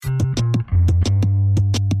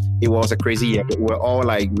It was a crazy year. We were all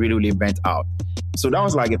like really, really burnt out. So that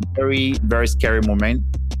was like a very, very scary moment.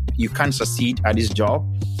 You can't succeed at this job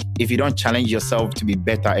if you don't challenge yourself to be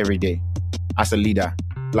better every day as a leader.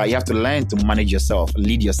 Like you have to learn to manage yourself,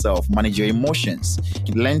 lead yourself, manage your emotions,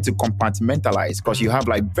 learn to compartmentalize because you have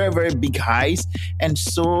like very, very big highs and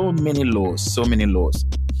so many lows.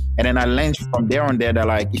 And then I learned from there on there that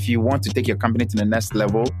like, if you want to take your company to the next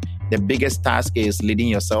level, the biggest task is leading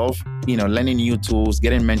yourself, learning new tools,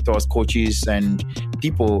 getting mentors, coaches, and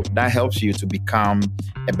people that helps you to become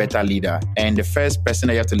a better leader. And the first person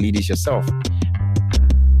that you have to lead is yourself.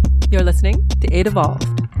 You're listening to 8 Evolve,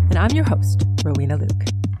 and I'm your host, Rowena Luke.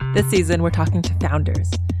 This season, we're talking to founders,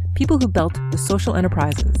 people who built the social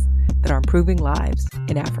enterprises that are improving lives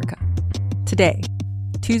in Africa. Today,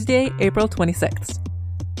 Tuesday, April 26th,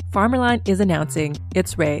 Farmerline is announcing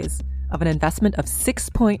its raise of an investment of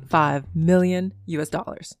 $6.5 million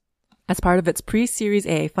as part of its pre-Series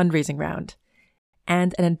A fundraising round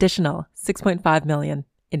and an additional $6.5 million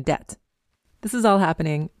in debt. This is all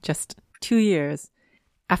happening just 2 years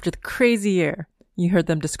after the crazy year you heard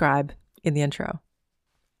them describe in the intro.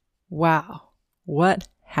 Wow, what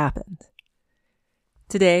happened?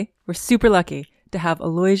 Today, we're super lucky to have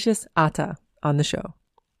Aloysius Atta on the show.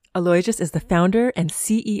 Aloysius is the founder and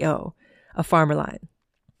CEO of Farmerline.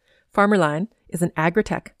 Farmerline is an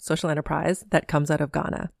agri-tech social enterprise that comes out of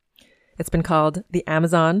Ghana. It's been called the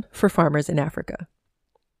Amazon for farmers in Africa.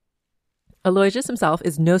 Aloysius himself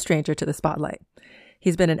is no stranger to the spotlight.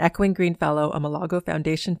 He's been an Echoing Green Fellow, a Malago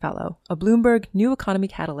Foundation Fellow, a Bloomberg New Economy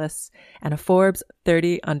Catalyst, and a Forbes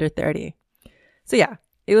 30 Under 30. So yeah,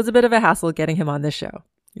 it was a bit of a hassle getting him on this show.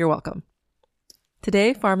 You're welcome.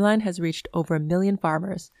 Today, Farmerline has reached over 1 million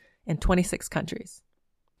farmers in 26 countries.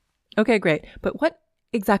 Okay, great. But what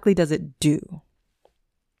exactly does it do?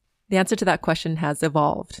 The answer to that question has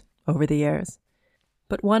evolved over the years.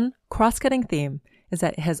 But one cross-cutting theme is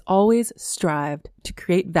that it has always strived to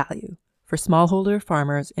create value for smallholder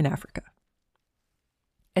farmers in Africa.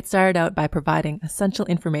 It started out by providing essential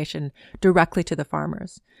information directly to the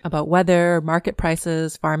farmers about weather, market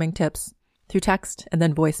prices, farming tips through text and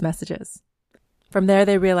then voice messages. From there,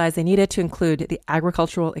 they realized they needed to include the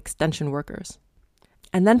agricultural extension workers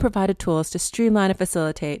and then provided tools to streamline and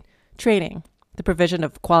facilitate training, the provision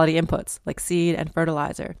of quality inputs like seed and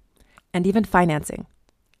fertilizer, and even financing.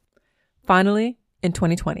 Finally, in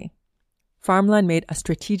 2020, Farmerline made a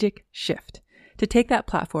strategic shift to take that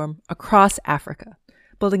platform across Africa,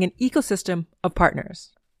 building an ecosystem of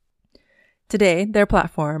partners. Today, their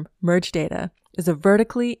platform, Merge Data, is a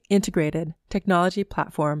vertically integrated technology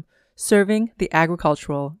platform serving the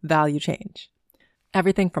agricultural value chain.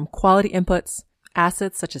 Everything from quality inputs,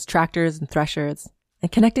 assets such as tractors and threshers,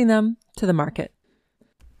 and connecting them to the market.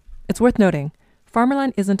 It's worth noting,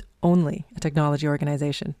 Farmerline isn't only a technology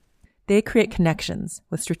organization. They create connections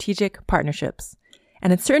with strategic partnerships,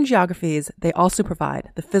 and in certain geographies, they also provide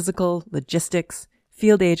the physical, logistics,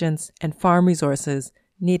 field agents, and farm resources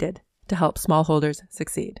needed to help smallholders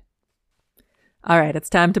succeed. All right, it's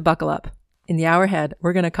time to buckle up. In the hour ahead,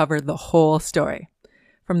 we're going to cover the whole story,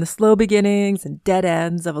 from the slow beginnings and dead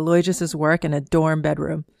ends of Aloysius' work in a dorm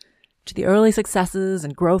bedroom, to the early successes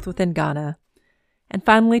and growth within Ghana, and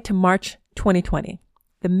finally to March 2020,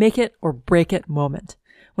 the make it or break it moment,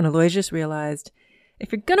 when Aloysius realized,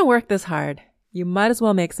 if you're going to work this hard, you might as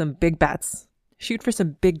well make some big bets, shoot for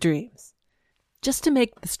some big dreams, just to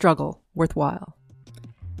make the struggle worthwhile.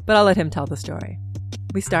 But I'll let him tell the story.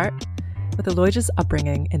 We start with Aloysius'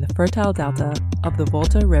 upbringing in the fertile delta of the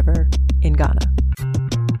Volta River in Ghana.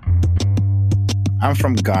 I'm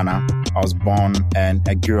from Ghana. I was born and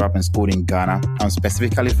I grew up and schooled in Ghana. I'm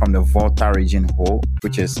specifically from the Volta region,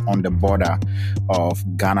 which is on the border of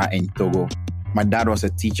Ghana and Togo. My dad was a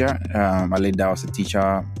teacher. My late dad was a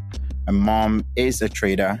teacher. My mom is a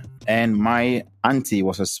trader. And my auntie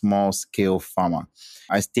was a small-scale farmer.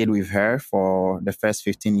 I stayed with her for the first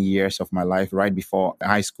 15 years of my life, right before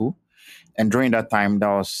high school. And during that time, that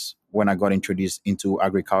was when I got introduced into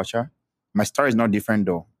agriculture. My story is not different,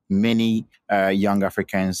 though. Many young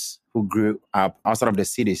Africans who grew up outside of the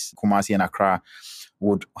cities, Kumasi and Accra,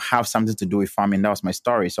 would have something to do with farming. That was my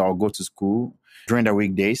story. So I'll go to school during the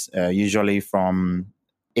weekdays, usually from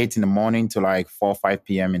 8 in the morning to like 4 or 5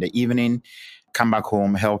 p.m. in the evening, come back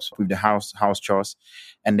home, help with the house chores.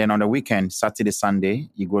 And then on the weekend, Saturday, Sunday,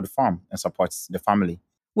 you go to farm and support the family.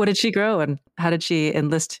 What did she grow and how did she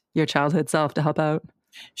enlist your childhood self to help out?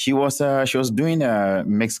 She was doing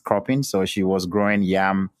mixed cropping. So she was growing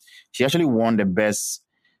yam. She actually won the best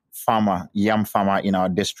yam farmer in our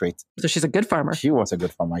district. So she's a good farmer. She was a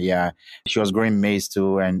good farmer, yeah. She was growing maize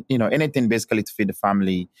too and, anything basically to feed the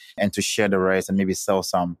family and to share the rest and maybe sell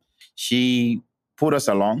some. She put us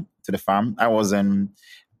along to the farm. I wasn't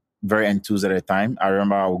very enthused at the time. I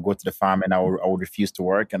remember I would go to the farm and I would refuse to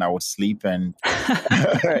work and I would sleep and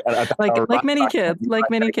like many kids,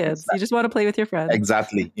 you just want to play with your friends.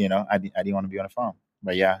 Exactly. I didn't want to be on a farm.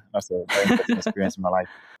 But yeah, that's a very interesting experience in my life.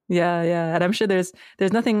 Yeah, yeah. And I'm sure there's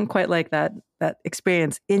nothing quite like that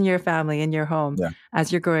experience in your family, in your home,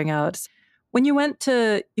 as you're growing out. When you went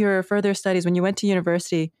to your further studies, when you went to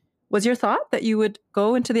university, was your thought that you would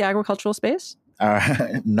go into the agricultural space?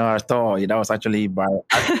 Not at all. That was actually by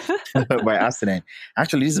accident.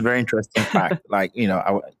 Actually, this is a very interesting fact. Like,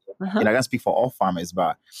 I can't speak for all farmers,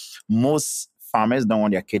 but most farmers don't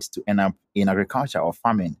want their kids to end up in agriculture or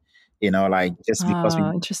farming. Just because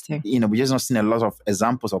interesting. We just not seen a lot of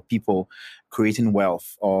examples of people creating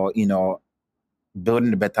wealth or,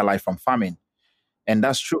 building a better life from farming. And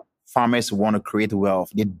that's true. Farmers want to create wealth.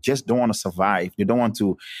 They just don't want to survive. They don't want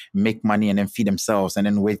to make money and then feed themselves and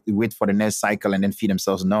then wait for the next cycle and then feed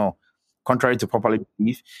themselves. No. Contrary to popular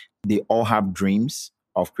belief, they all have dreams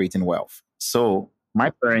of creating wealth. So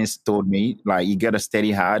my parents told me, like, you got to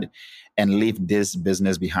study hard and leave this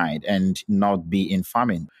business behind and not be in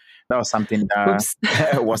farming. That was something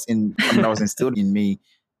that was instilled in me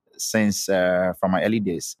since from my early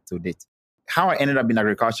days to date. How I ended up in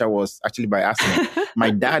agriculture was actually by accident.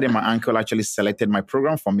 My dad and my uncle actually selected my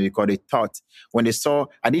program for me because they thought, when they saw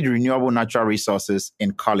I did renewable natural resources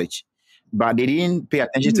in college, but they didn't pay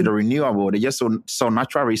attention to the renewable. They just saw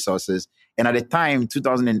natural resources. And at the time,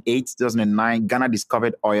 2008, 2009, Ghana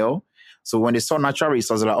discovered oil. So when they saw natural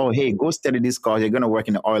resources, like, oh, hey, go study this course. You're going to work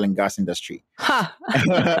in the oil and gas industry. And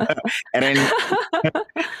then...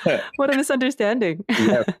 What a misunderstanding.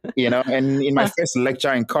 And in my first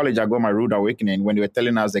lecture in college, I got my rude awakening when they were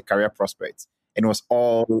telling us the career prospects. And it was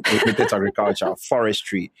all related to agriculture,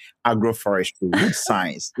 forestry, agroforestry, wood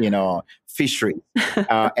science, fishery.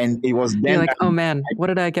 And it was then... You're like, oh man, what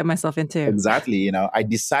did I get myself into? Exactly. I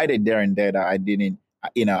decided there and there that I didn't,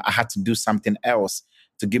 I had to do something else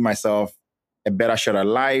to give myself a better shot at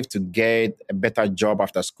life, to get a better job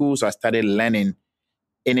after school. So I started learning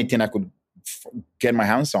anything I could get my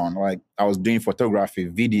hands on. Like, I was doing photography,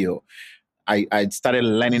 video. I started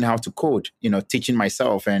learning how to code, teaching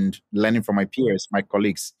myself and learning from my peers, my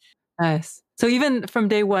colleagues. Nice. So even from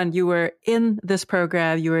day one, you were in this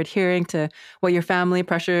program, you were adhering to what your family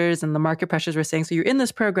pressures and the market pressures were saying. So you're in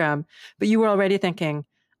this program, but you were already thinking,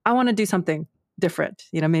 I want to do something different.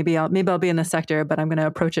 Maybe I'll be in this sector, but I'm going to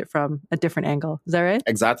approach it from a different angle. Is that right?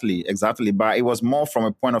 Exactly. But it was more from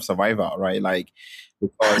a point of survival, right? Like,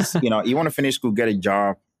 because, you want to finish school, get a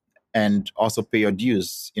job, and also pay your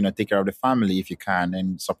dues, take care of the family if you can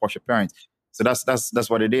and support your parents. So that's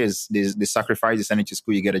what it is. The sacrifice is sending to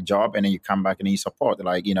school, you get a job, and then you come back and then you support,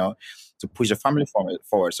 to push the family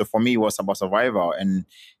forward. So for me, it was about survival, and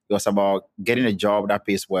it was about getting a job that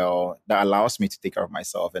pays well, that allows me to take care of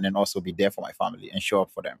myself and then also be there for my family and show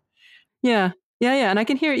up for them. Yeah. And I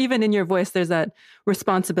can hear even in your voice, there's that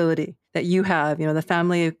responsibility that you have. The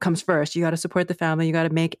family comes first. You got to support the family. You got to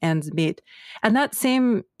make ends meet. And that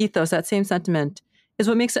same ethos, that same sentiment is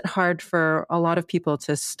what makes it hard for a lot of people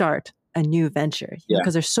to start a new venture,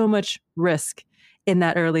 because there's so much risk in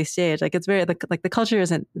that early stage. Like, it's very, like the culture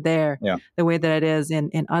isn't there the way that it is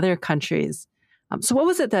in other countries. So what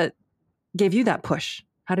was it that gave you that push?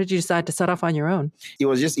 How did you decide to set off on your own? It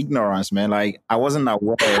was just ignorance, man. Like, I wasn't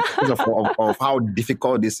aware of how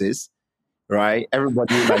difficult this is, right?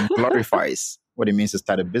 Everybody glorifies what it means to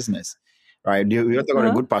start a business, right? You're talking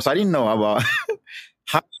about a good part. So I didn't know about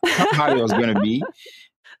how hard it was going to be.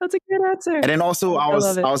 That's a good answer. And then also I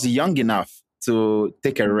was young enough to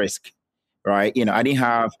take a risk, right? I didn't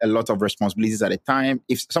have a lot of responsibilities at the time.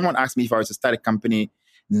 If someone asked me if I was to start a company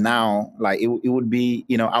now, like, it would be,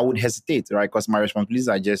 I would hesitate, right? Because my responsibilities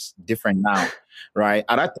are just different now, right?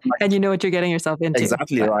 At that time, and you know what you're getting yourself into.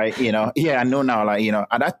 Exactly, right? Yeah, I know now. Like,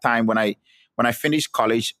 at that time when I finished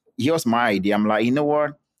college, here's my idea. I'm like, you know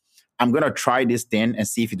what? I'm gonna try this thing and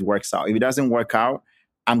see if it works out. If it doesn't work out,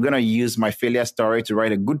 I'm gonna use my failure story to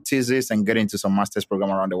write a good thesis and get into some master's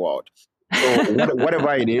program around the world. So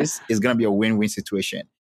whatever it is, it's gonna be a win-win situation.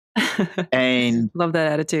 And love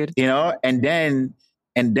that attitude.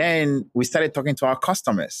 And then we started talking to our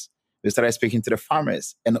customers. We started speaking to the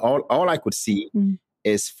farmers. And all I could see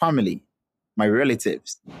is family, my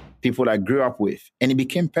relatives, people I grew up with. And it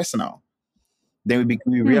became personal. Then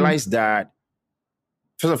we realized that,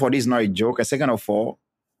 first of all, this is not a joke. And second of all,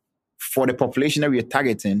 for the population that we are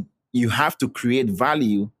targeting, you have to create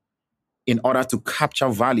value in order to capture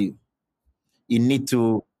value. You need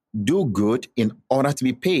to do good in order to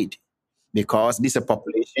be paid, because this is a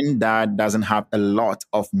population that doesn't have a lot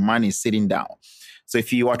of money sitting down. So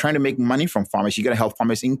if you are trying to make money from farmers, you got to help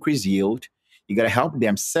farmers increase yield. You got to help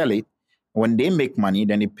them sell it. When they make money,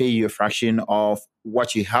 then they pay you a fraction of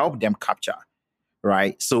what you help them capture,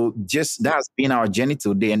 right? So just that's been our journey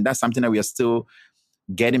today, and that's something that we are still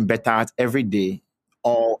getting better at every day,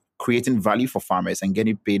 or creating value for farmers and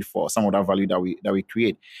getting paid for some of that value that we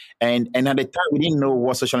create. And at the time, we didn't know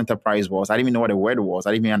what social enterprise was. I didn't even know what the word was.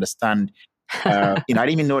 I didn't even understand. I didn't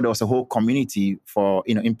even know there was a whole community for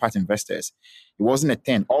impact investors. It wasn't a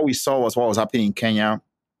thing. All we saw was what was happening in Kenya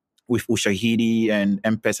with Ushahidi and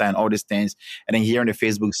M-Pesa and all these things. And then here on the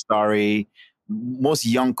Facebook story, most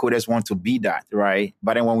young coders want to be that, right?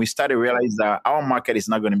 But then when we started to realize that our market is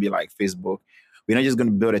not going to be like Facebook, we're not just going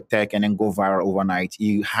to build a tech and then go viral overnight.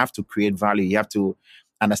 You have to create value. You have to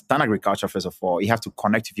understand agriculture, first of all. You have to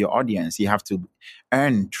connect with your audience. You have to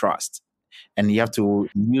earn trust. And you have to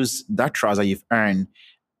use that trust that you've earned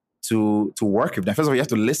to work with them. First of all, you have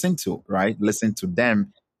to listen to, right? Listen to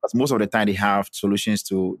them. Because most of the time they have solutions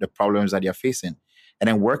to the problems that they're facing. And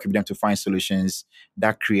then work with them to find solutions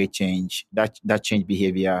that create change, that change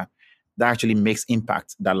behavior, that actually makes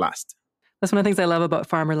impact that lasts. That's one of the things I love about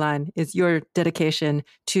Farmerline is your dedication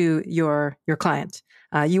to your client.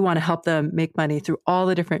 You want to help them make money through all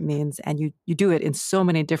the different means, and you do it in so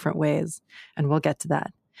many different ways. And we'll get to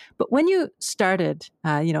that. But when you started,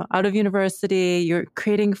 out of university, you're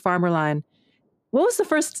creating Farmerline. What was the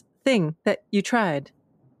first thing that you tried?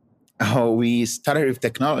 Oh, we started with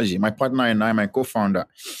technology. My partner and I, my co-founder,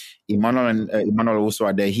 Emmanuel also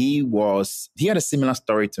are there. He had a similar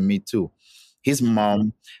story to me too. His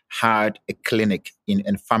mom had a clinic in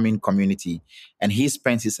a farming community, and he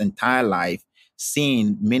spent his entire life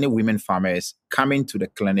seeing many women farmers coming to the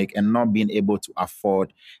clinic and not being able to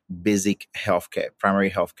afford basic healthcare, primary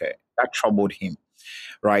healthcare. That troubled him,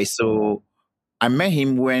 right? So I met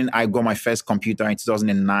him when I got my first computer in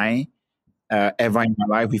 2009. Ever in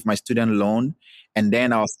my life with my student loan. And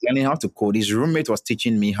then I was learning how to code. His roommate was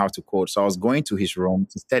teaching me how to code. So I was going to his room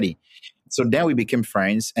to study. So then we became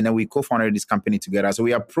friends, and then we co-founded this company together. So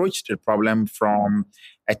we approached the problem from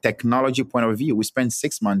a technology point of view. We spent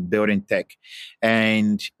 6 months building tech,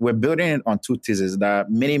 and we're building it on two theses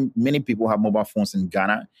that many people have mobile phones in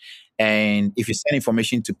Ghana. And if you send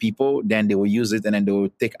information to people, then they will use it, and then they will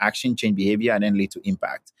take action, change behavior, and then lead to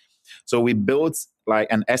impact. So we built like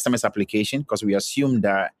an SMS application because we assumed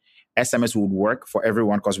that SMS would work for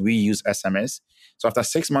everyone because we use SMS. So after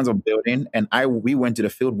 6 months of building, we went to the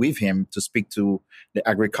field with him to speak to the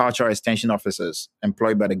agricultural extension officers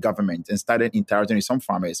employed by the government and started interacting with some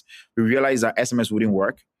farmers. We realized that SMS wouldn't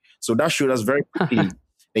work. So that showed us very quickly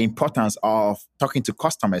the importance of talking to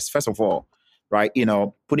customers, first of all, right?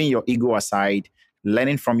 Putting your ego aside,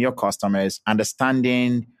 learning from your customers,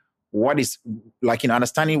 understanding what is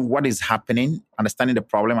understanding what is happening, understanding the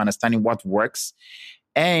problem, understanding what works,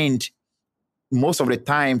 and most of the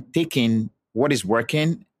time taking what is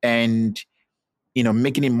working and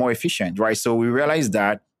making it more efficient, right? So we realized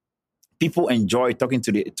that people enjoy talking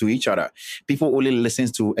to each other. People only listen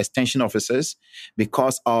to extension officers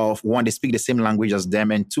because of, one, they speak the same language as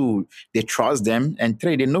them, and two, they trust them, and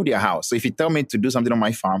three, they know their house. So if you tell me to do something on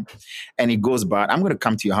my farm and it goes bad, I'm going to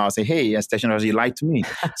come to your house and say, hey, extension officer, you lied to me.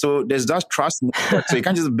 So there's that trust network. So you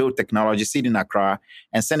can't just build technology, sit in Accra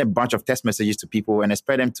and send a bunch of text messages to people and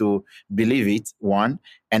expect them to believe it, one,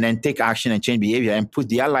 and then take action and change behavior and put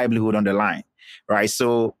their livelihood on the line, right?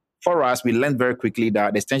 So for us, we learned very quickly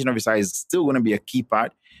that the extension officer is still going to be a key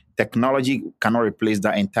part. Technology cannot replace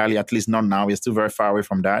that entirely, at least not now. We're still very far away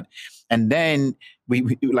from that. And then we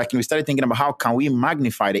started thinking about how can we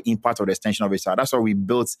magnify the impact of the extension officer. That's why we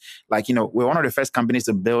built, we're one of the first companies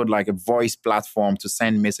to build like a voice platform to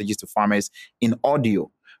send messages to farmers in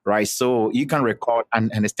audio, right? So you can record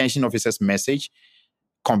an extension officer's message,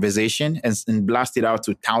 conversation, and blast it out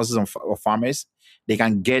to thousands of farmers. They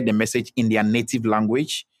can get the message in their native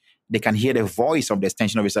language. They can hear the voice of the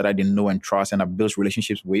extension officer that they know and trust and have built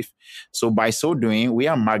relationships with. So by so doing, we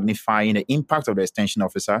are magnifying the impact of the extension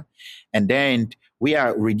officer. And then we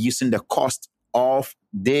are reducing the cost of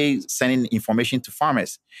they sending information to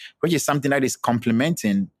farmers, which is something that is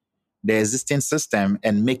complementing the existing system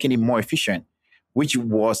and making it more efficient, which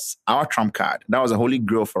was our trump card. That was a holy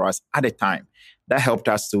grail for us at the time. That helped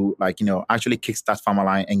us to actually kickstart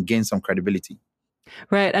Farmerline and gain some credibility.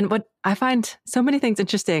 Right. And what I find so many things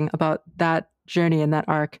interesting about that journey and that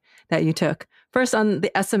arc that you took. First, on the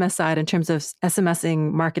SMS side, in terms of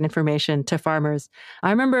SMSing market information to farmers,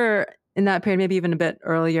 I remember in that period, maybe even a bit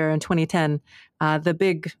earlier in 2010, the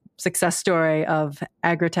big success story of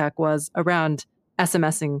agritech was around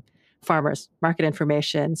SMSing farmers market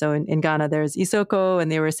information. So in Ghana, there's Isoko, and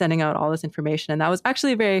they were sending out all this information. And that was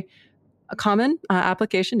actually a very a common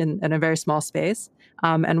application in a very small space,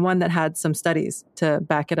 and one that had some studies to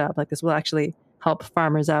back it up. Like this will actually help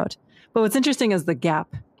farmers out. But what's interesting is the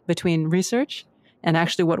gap between research and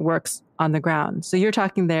actually what works on the ground. So you're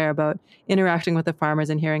talking there about interacting with the farmers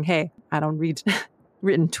and hearing, hey, I don't read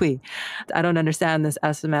written tweet. I don't understand this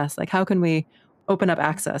SMS. Like, how can we open up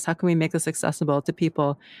access? How can we make this accessible to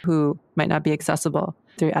people who might not be accessible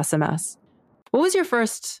through SMS? What was your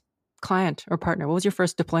first client or partner? What was your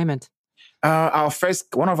first deployment?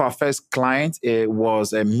 One of our first clients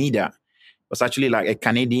was MIDA. It was actually like a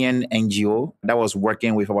Canadian NGO that was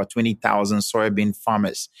working with about 20,000 soybean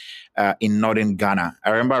farmers in northern Ghana. I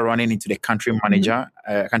remember running into the country manager,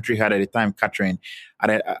 country head at the time, Catherine,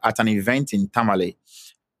 at an event in Tamale.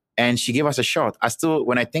 And she gave us a shot.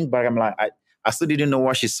 When I think back, I'm like, I still didn't know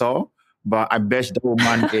what she saw, but I bet the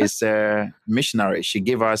woman is a missionary. She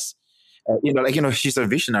gave us, she's a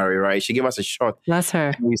visionary, right? She gave us a shot. Bless her.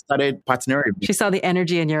 And we started partnering. She saw the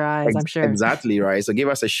energy in your eyes, I'm sure. Exactly, right? So give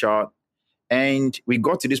us a shot. And we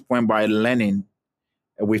got to this point by learning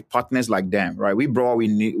with partners like them, right? We brought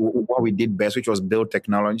what we did best, which was build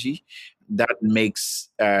technology that makes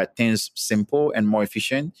things simple and more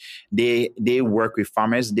efficient. They work with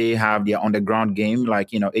farmers. They have their on-the-ground game, like,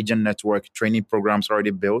 agent network training programs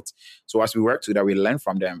already built. So as we work together, we learn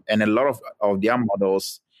from them. And a lot of their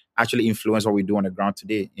models actually influence what we do on the ground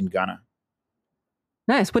today in Ghana.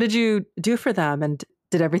 Nice. What did you do for them? And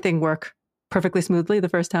did everything work perfectly smoothly the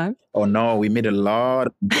first time? Oh no, we made a lot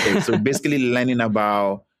of mistakes. So basically learning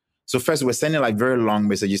so first we're sending like very long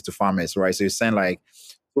messages to farmers, right? So you send like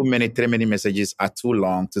 2 minute, 3 minute messages are too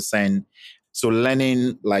long to send. So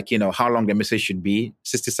learning how long the message should be,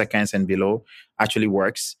 60 seconds and below actually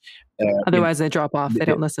works. Otherwise they drop off. They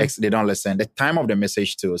don't listen. They don't listen. The time of the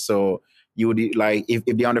message too. So you would like, if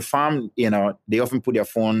they're on the farm, they often put their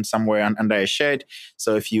phone somewhere under a shed.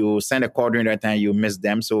 So if you send a call during that time, you miss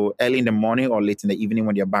them. So early in the morning or late in the evening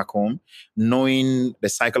when they're back home, knowing the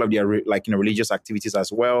cycle of their religious activities as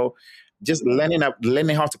well, just learning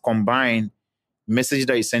how to combine messages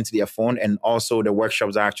that you send to their phone and also the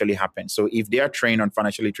workshops that actually happen. So if they are trained on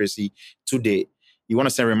financial literacy today, you want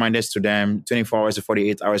to send reminders to them 24 hours to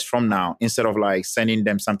 48 hours from now, instead of like sending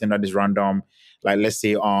them something that is random, like let's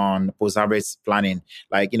say on post-harvest planning.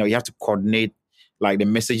 Like, you have to coordinate like the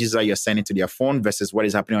messages that you're sending to their phone versus what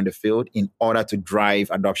is happening on the field in order to drive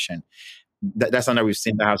adoption. That's something that we've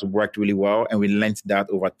seen that has worked really well. And we learned that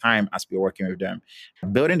over time as we're working with them.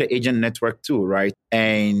 Building the agent network too, right?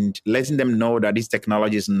 And letting them know that this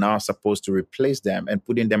technology is not supposed to replace them, and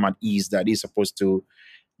putting them at ease that it's supposed to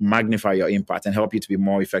magnify your impact and help you to be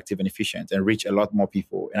more effective and efficient and reach a lot more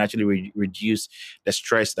people and actually reduce the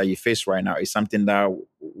stress that you face right now is something that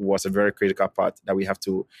was a very critical part that we have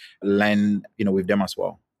to learn, with them as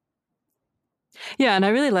well. Yeah, and I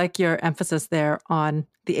really like your emphasis there on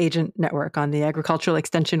the agent network, on the agricultural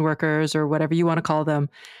extension workers or whatever you want to call them,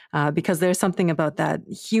 because there's something about that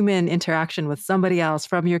human interaction with somebody else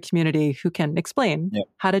from your community who can explain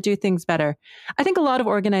how to do things better. I think a lot of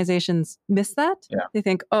organizations miss that. Yeah. They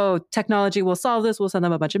think, oh, technology will solve this. We'll send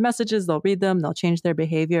them a bunch of messages. They'll read them. They'll change their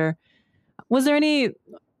behavior. Was there any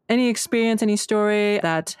experience, any story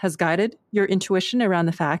that has guided your intuition around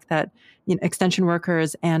the fact that extension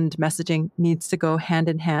workers and messaging needs to go hand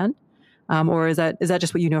in hand? Or is that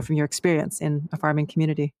just what you know from your experience in a farming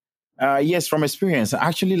community? Yes, from experience.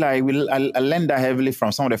 Actually, I learned that heavily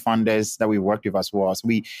from some of the founders that we worked with as well. So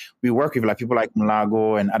we work with people like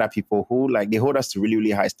Mlago and other people who they hold us to really,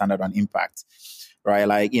 really high standard on impact. Right,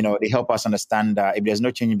 they help us understand that if there's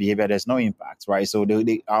no change in behavior, there's no impact, right? So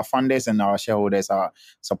our funders and our shareholders, our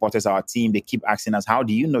supporters, our team, they keep asking us, how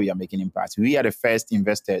do you know you're making impact? We are the first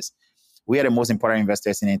investors. We are the most important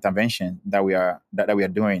investors in intervention that we are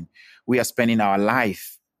doing. We are spending our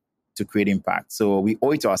life to create impact. So we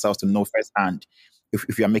owe it to ourselves to know firsthand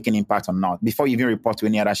if you are making impact or not before you even report to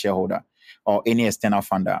any other shareholder or any external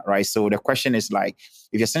funder, right? So the question is if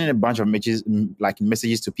you're sending a bunch of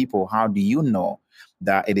messages to people, how do you know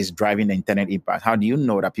that it is driving the internet impact? How do you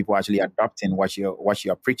know that people are actually adopting what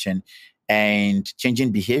you're preaching and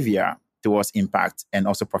changing behavior towards impact and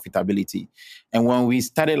also profitability? And when we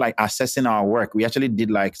started assessing our work, we actually did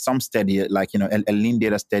some study, a lean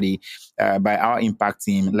data study by our impact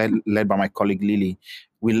team led by my colleague Lily.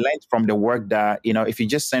 We learned from the work that, if you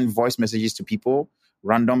just send voice messages to people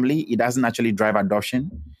randomly, it doesn't actually drive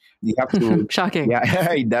adoption. You have to... Shocking.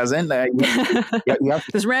 Yeah, it doesn't. You have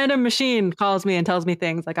to, this random machine calls me and tells me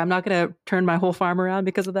things. I'm not going to turn my whole farm around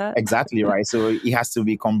because of that. Exactly, right. So it has to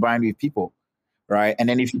be combined with people, right? And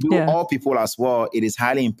then if you do all people as well, it is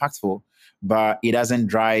highly impactful, but it doesn't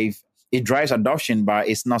drive it drives adoption, but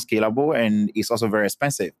it's not scalable and it's also very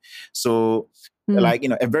expensive. So, Mm, like,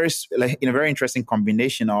 a very interesting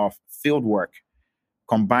combination of field work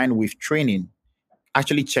combined with training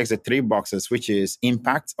actually checks the three boxes, which is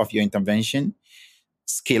impact of your intervention,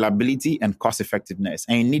 scalability, and cost effectiveness.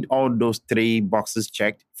 And you need all those three boxes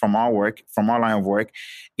checked from our work, from our line of work,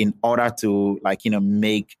 in order to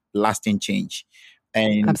make lasting change.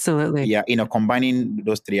 And absolutely. yeah, combining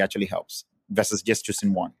those three actually helps versus just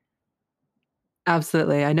choosing one.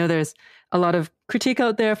 Absolutely. I know there's a lot of critique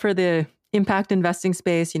out there for the impact investing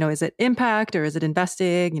space. Is it impact or is it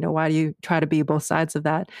investing? Why do you try to be both sides of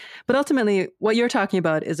that? But ultimately, what you're talking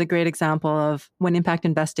about is a great example of when impact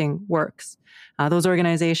investing works. Those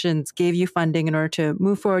organizations gave you funding in order to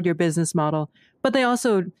move forward your business model, but they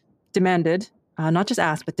also demanded, not just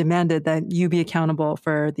asked, but demanded that you be accountable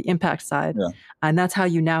for the impact side. Yeah. And that's how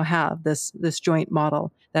you now have this joint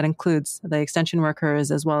model that includes the extension workers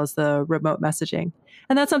as well as the remote messaging.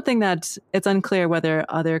 And that's something that it's unclear whether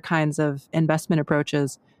other kinds of investment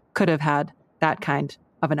approaches could have had that kind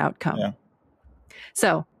of an outcome. Yeah.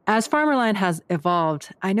 So as Farmerline has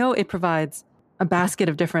evolved, I know it provides a basket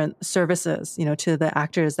of different services, to the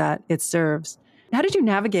actors that it serves. How did you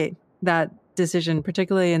navigate that decision,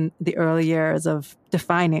 particularly in the early years of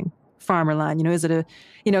defining Farmerline? Is it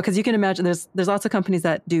because you can imagine there's lots of companies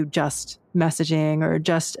that do just messaging or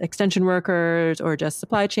just extension workers or just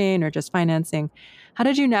supply chain or just financing. How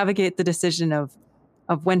did you navigate the decision of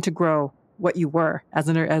when to grow what you were as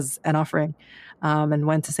an offering, and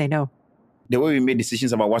when to say no? The way we made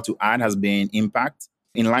decisions about what to add has been impact.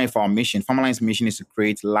 In line with our mission, Farmerline's mission is to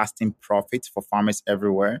create lasting profits for farmers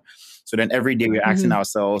everywhere. So then every day we're asking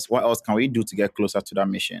ourselves, what else can we do to get closer to that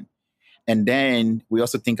mission? And then we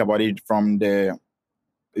also think about it from the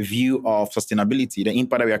view of sustainability, the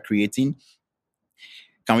impact that we are creating.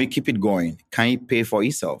 Can we keep it going? Can it pay for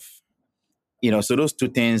itself? So those two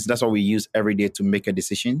things, that's what we use every day to make a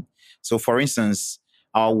decision. So for instance,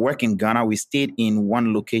 our work in Ghana, we stayed in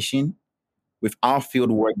one location with our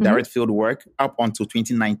field work, direct field work, up until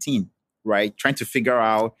 2019, right? Trying to figure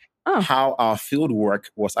out how our field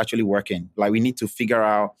work was actually working. Like we need to figure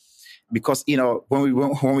out, because,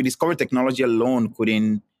 when we discovered technology alone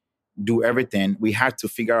couldn't do everything, we had to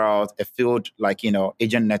figure out a field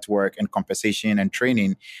agent network and compensation and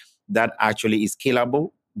training that actually is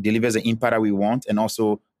scalable, delivers the impact that we want, and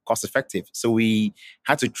also cost effective. So we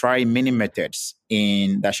had to try many methods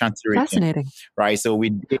in the Ashanti region. Fascinating. Right. So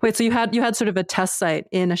so you had sort of a test site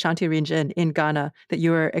in Ashanti region in Ghana that you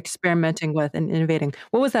were experimenting with and innovating.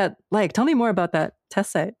 What was that like? Tell me more about that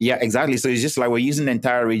test site. Yeah, exactly. So it's just like we're using the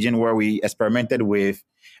entire region where we experimented with,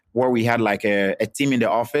 where we had like a team in the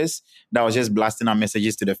office that was just blasting our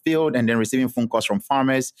messages to the field and then receiving phone calls from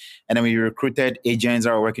farmers. And then we recruited agents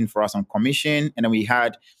that were working for us on commission. And then we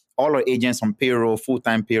had all our agents on payroll,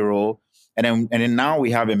 full-time payroll. And then now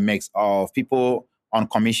we have a mix of people on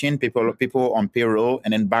commission, people on payroll,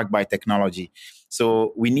 and then backed by technology.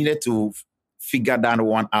 So we needed to figure that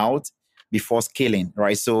one out before scaling,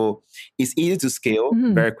 right? So it's easy to scale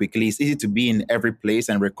very quickly. It's easy to be in every place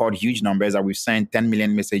and record huge numbers that we've sent 10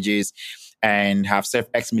 million messages and have served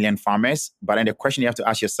X million farmers. But then the question you have to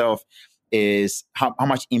ask yourself is how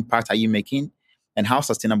much impact are you making? And how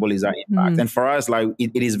sustainable is that impact? And for us,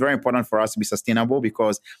 it is very important for us to be sustainable,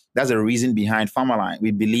 because that's the reason behind Farmerline.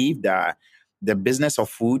 We believe that the business of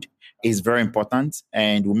food is very important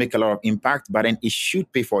and will make a lot of impact, but then it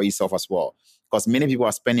should pay for itself as well. Because many people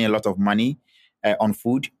are spending a lot of money on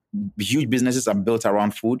food. Huge businesses are built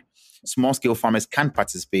around food. Small scale farmers can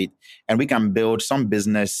participate, and we can build some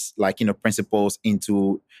business principles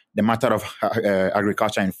into the matter of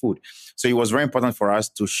agriculture and food. So it was very important for us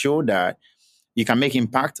to show that you can make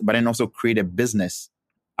impact, but then also create a business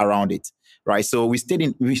around it, right? So we stayed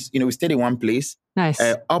in one place. Nice.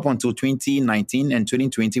 Up until 2019 and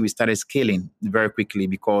 2020, we started scaling very quickly,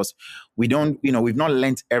 because we've not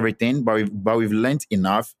learned everything, but we've learned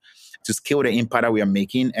enough to scale the impact that we are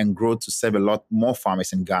making and grow to serve a lot more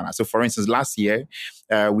farmers in Ghana. So for instance, last year,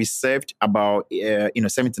 we served about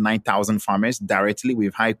 79,000 farmers directly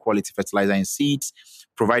with high quality fertilizer and seeds,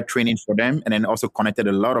 provide training for them, and then also connected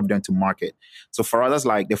a lot of them to market. So for us,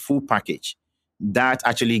 like the full package, that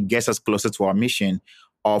actually gets us closer to our mission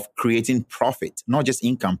of creating profit, not just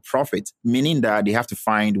income, profit, meaning that they have to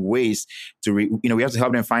find ways to, we have to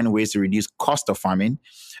help them find ways to reduce cost of farming,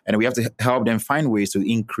 and we have to help them find ways to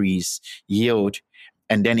increase yield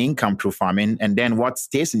and then income through farming. And then what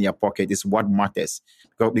stays in their pocket is what matters,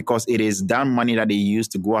 because it is that money that they use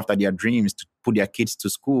to go after their dreams, to put their kids to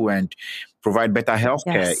school and provide better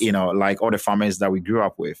healthcare, Yes. like all the farmers that we grew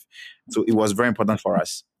up with. So it was very important for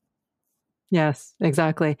us. Yes,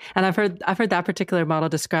 exactly. And I've heard that particular model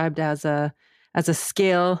described as a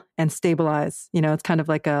scale and stabilize. It's kind of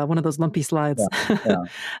like one of those lumpy Yeah, slides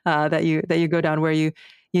yeah. that you go down where you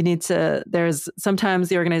need to. There's sometimes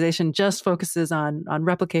the organization just focuses on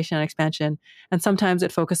replication and expansion, and sometimes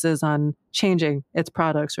it focuses on changing its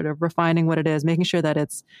product, sort of refining what it is, making sure that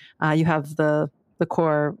it's you have the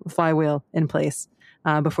core flywheel in place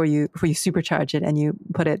before you supercharge it and you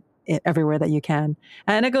put it everywhere that you can.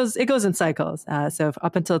 And it goes in cycles. So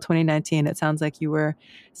up until 2019, it sounds like you were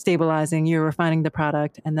stabilizing, you were refining the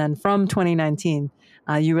product, and then from 2019,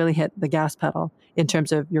 you really hit the gas pedal in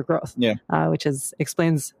terms of your growth, Yeah. which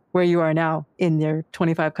explains where you are now in your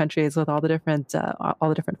 25 countries with all the different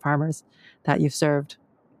farmers that you've served.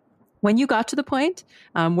 When you got to the point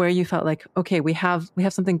where you felt like, okay, we have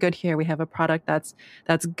something good here, we have a product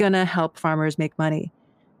that's gonna help farmers make money.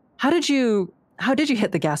 How did you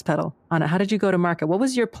hit the gas pedal on it? How did you go to market? What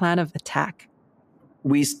was your plan of attack?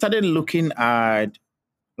 We started looking at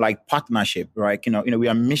like partnership, right? We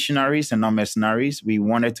are missionaries and not mercenaries. We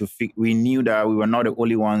wanted to, we knew that we were not the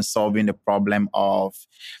only ones solving the problem of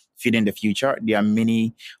feeding the future. There are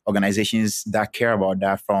many organizations that care about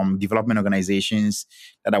that, from development organizations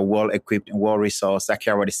that are well equipped and well resourced, that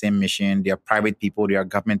care about the same mission. There are private people, there are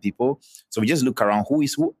government people. So we just look around who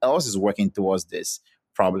else is working towards this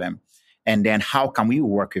problem. And then how can we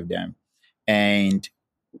work with them? And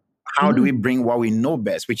how do we bring what we know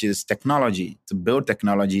best, which is technology, to build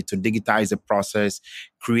technology, to digitize the process,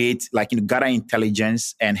 create, gather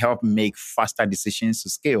intelligence and help make faster decisions to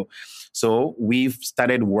scale. So we've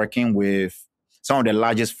started working with some of the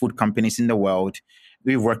largest food companies in the world.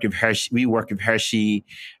 We work with Hershey. We work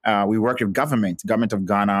with government of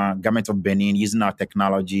Ghana, government of Benin, using our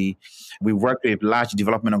technology. We work with large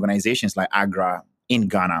development organizations like AGRA in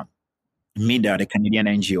Ghana, MIDA, the Canadian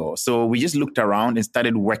NGO. So we just looked around and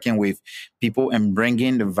started working with people and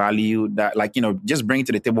bringing the value that, just bring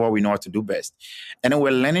to the table what we know how to do best. And then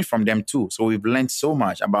we're learning from them too. So we've learned so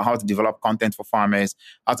much about how to develop content for farmers,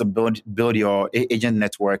 how to build your agent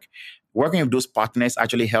network. Working with those partners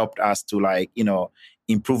actually helped us to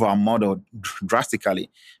improve our model drastically,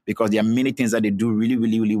 because there are many things that they do really,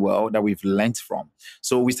 really, really well that we've learned from.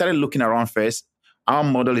 So we started looking around first. Our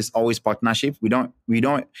model is always partnership. We don't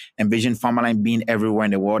envision Farmerline being everywhere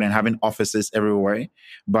in the world and having offices everywhere.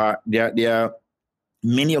 But there are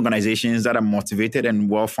many organizations that are motivated and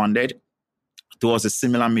well-funded towards a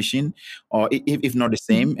similar mission, or if not the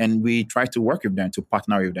same, and we try to work with them, to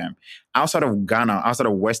partner with them. Outside of Ghana, outside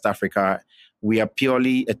of West Africa, we are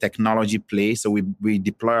purely a technology play. So we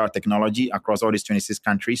deploy our technology across all these 26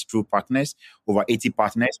 countries through partners, over 80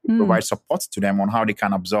 partners. We provide support to them on how they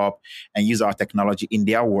can absorb and use our technology in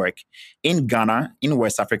their work. In Ghana, in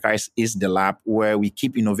West Africa, is the lab where we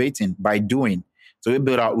keep innovating by doing. So we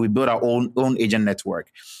build our own agent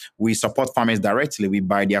network. We support farmers directly. We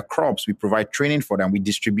buy their crops. We provide training for them. We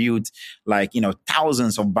distribute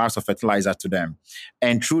thousands of bags of fertilizer to them.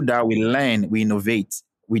 And through that, we learn, we innovate,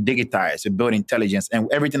 we digitize, we build intelligence. And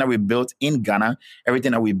everything that we built in Ghana,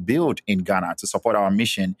 everything that we build in Ghana to support our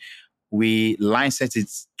mission, we license it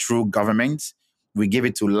through government. We give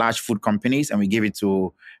it to large food companies, and we give it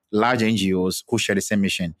to large NGOs who share the same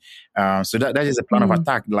mission. So that is a plan of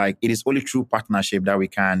attack. It is only through partnership that we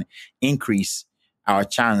can increase our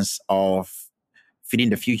chance of feeding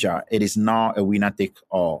the future. It is not a winner take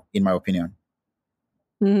all, in my opinion.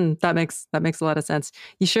 That makes a lot of sense.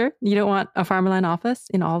 You sure you don't want a Farmerline office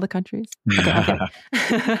in all the countries? Okay.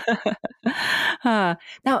 Now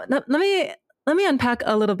let me unpack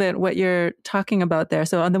a little bit what you're talking about there.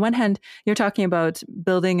 So on the one hand, you're talking about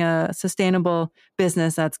building a sustainable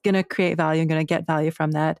business that's going to create value and going to get value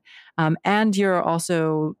from that, and you're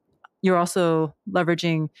also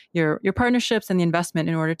leveraging your partnerships and the investment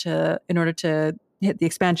in order to hit the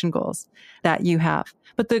expansion goals that you have.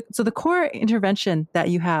 But the core intervention that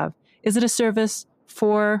you have, is it a service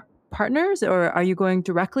for partners, or are you going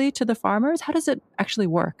directly to the farmers? How does it actually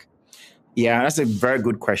work? Yeah, that's a very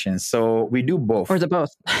good question. So we do both. Or is it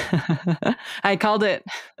both? I called it.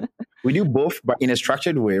 We do both, but in a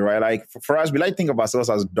structured way, right? For us, we like to think of ourselves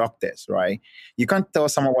as doctors, right? You can't tell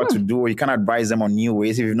someone what to do, or you can't advise them on new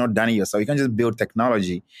ways if you've not done it yourself. You can just build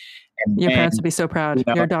technology. Your parents would be so proud.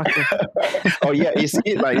 You're a doctor. Oh yeah, you see,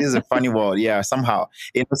 this is a funny world. Yeah, somehow.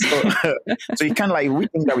 So you can we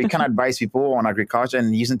think that we can advise people on agriculture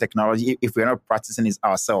and using technology if we're not practicing it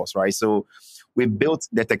ourselves, right? So we built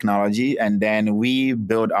the technology, and then we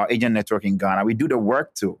build our agent network in Ghana. We do the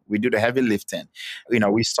work too. We do the heavy lifting.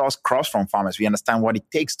 We source crops from farmers. We understand what it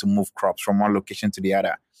takes to move crops from one location to the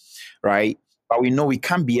other, right? But we know we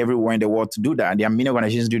can't be everywhere in the world to do that. There are many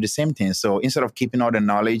organizations do the same thing. So instead of keeping all the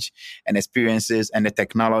knowledge and experiences and the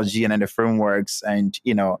technology and then the frameworks and,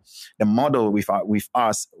 the model with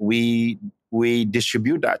us, we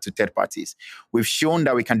distribute that to third parties. We've shown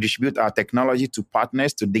that we can distribute our technology to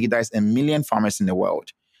partners to digitize 1 million farmers in the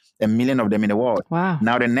world. 1 million of them in the world. Wow.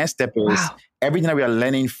 Now the next step is everything that we are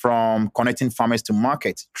learning from connecting farmers to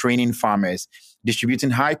market, training farmers,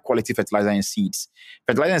 distributing high quality fertilizer and seeds.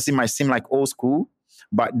 Fertilizer and seeds might seem like old school,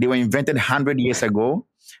 but they were invented 100 years ago.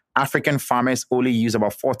 African farmers only use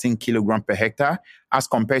about 14 kilograms per hectare as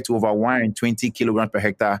compared to over 120 kilograms per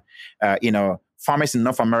hectare. Farmers in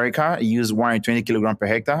North America use 120 kilograms per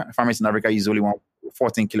hectare. Farmers in Africa use only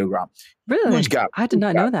 14 kilograms. Really? Huge gap. I did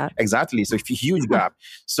not know that. Exactly. So it's a huge gap.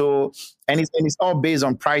 So, and it's all based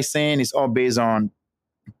on pricing. It's all based on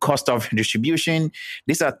cost of distribution.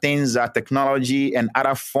 These are things that technology and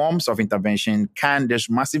other forms of intervention there's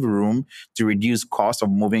massive room to reduce cost of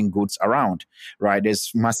moving goods around, right?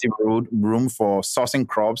 There's massive room for sourcing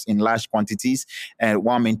crops in large quantities and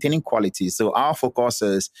while maintaining quality. So our focus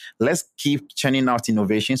is let's keep churning out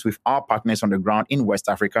innovations with our partners on the ground in West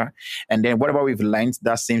Africa. And then whatever we've learned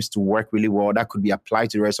that seems to work really well, that could be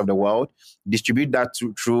applied to the rest of the world, distribute that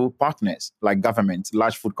through partners like governments,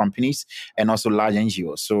 large food companies, and also large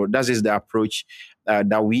NGOs. So that is the approach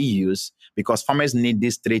that we use because farmers need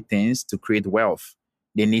these three things to create wealth.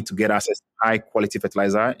 They need to get access to high quality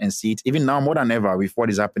fertilizer and seeds. Even now more than ever with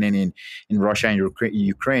what is happening in Russia and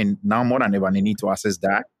Ukraine, now more than ever they need to access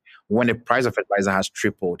that. When the price of fertilizer has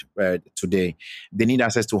tripled today, they need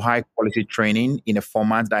access to high quality training in a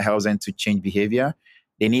format that helps them to change behavior.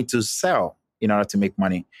 They need to sell in order to make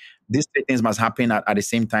money. These three things must happen at the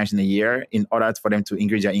same time in a year in order for them to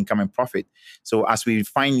increase their income and profit. So as we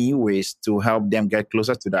find new ways to help them get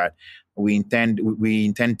closer to that, we intend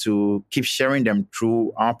to keep sharing them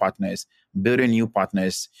through our partners, building new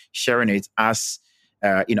partners, sharing it as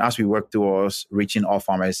we work towards reaching all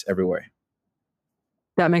farmers everywhere.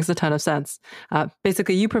 That makes a ton of sense.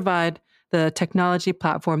 Basically, you provide the technology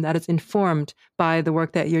platform that is informed by the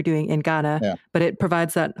work that you're doing in Ghana, but it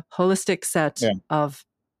provides that holistic set of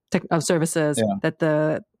services that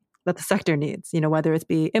the sector needs, whether it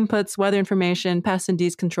be inputs, weather information, pest and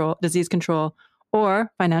disease control,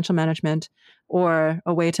 or financial management, or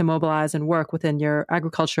a way to mobilize and work within your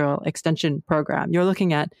agricultural extension program. You're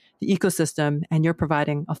looking at the ecosystem and you're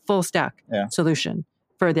providing a full stack solution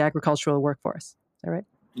for the agricultural workforce. Is that right?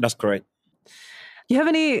 That's correct. Do you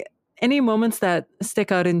have any moments that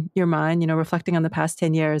stick out in your mind, reflecting on the past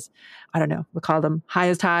 10 years? I don't know, we'll call them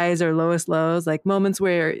highest highs or lowest lows, like moments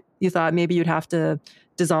where you thought maybe you'd have to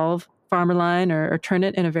dissolve Farmerline or turn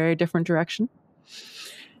it in a very different direction?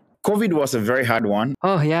 COVID was a very hard one.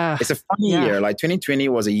 Oh, yeah. It's a funny year. Like 2020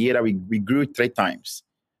 was a year that we grew 3 times.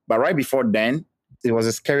 But right before then, it was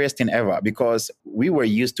the scariest thing ever because we were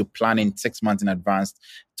used to planning 6 months in advance,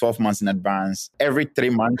 12 months in advance. Every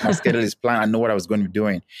 3 months, my schedule is planned. I know what I was going to be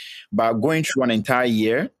doing. But going through an entire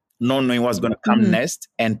year, not knowing what's going to come next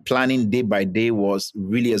and planning day by day was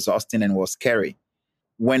really exhausting and was scary.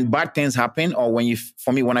 When bad things happen or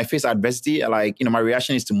when I face adversity, my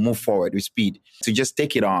reaction is to move forward with speed, to just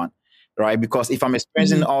take it on. Right? Because if I'm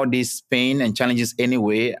experiencing all this pain and challenges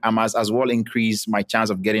anyway, I must as well increase my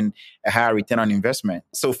chance of getting a higher return on investment.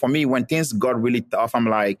 So for me, when things got really tough, I'm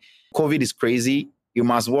like, COVID is crazy. You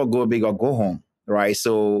must well go big or go home. Right?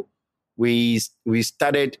 So we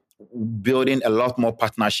started building a lot more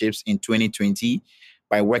partnerships in 2020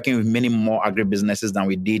 by working with many more agribusinesses than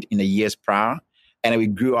we did in the years prior. And we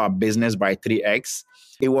grew our business by 3x.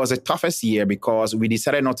 It was the toughest year because we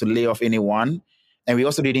decided not to lay off anyone. And we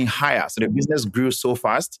also didn't hire. So the business grew so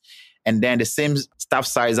fast. And then the same staff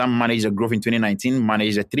size that managed the growth in 2019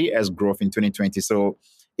 managed a 3x growth in 2020. So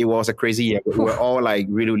it was a crazy year. We were all really,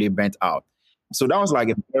 really bent out. So that was a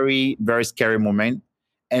very, very scary moment.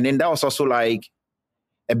 And then that was also a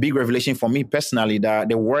big revelation for me personally that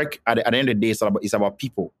the work at the end of the day is about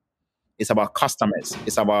people. It's about customers.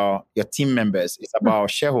 It's about your team members. It's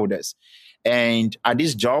about shareholders. And at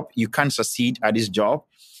this job, you can't succeed at this job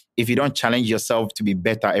if you don't challenge yourself to be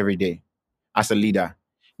better every day as a leader.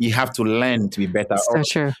 You have to learn to be better. So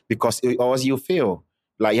true. Because or else you fail.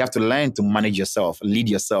 You have to learn to manage yourself, lead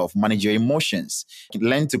yourself, manage your emotions,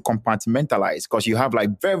 learn to compartmentalize because you have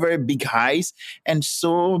very, very big highs and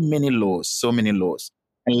so many lows.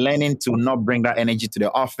 And learning to not bring that energy to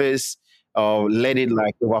the office or let it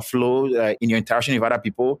overflow in your interaction with other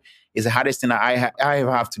people is the hardest thing that I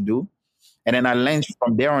ever have to do. And then I learned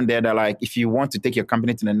from there on there that if you want to take your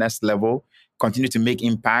company to the next level, continue to make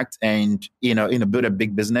impact and build a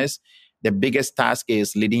big business, The biggest task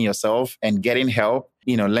is leading yourself and getting help,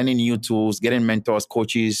 learning new tools, getting mentors,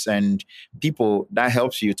 coaches, and people that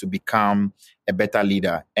helps you to become a better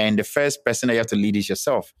leader. And the first person that you have to lead is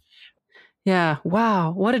yourself. Yeah.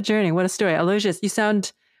 Wow. What a journey. What a story. Aloysius, you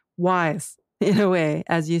sound wise in a way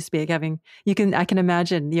as you speak. I can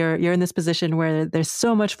imagine you're in this position where there's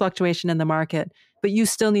so much fluctuation in the market, but you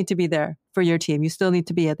still need to be there for your team. You still need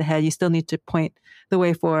to be at the head. You still need to point the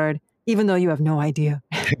way forward, even though you have no idea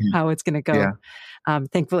how it's going to go. Yeah.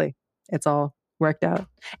 Thankfully, it's all worked out.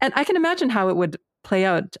 And I can imagine how it would play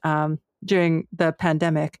out during the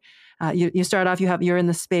pandemic. You start off, you're in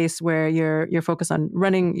the space where you're focused on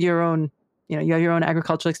running your own. You have your own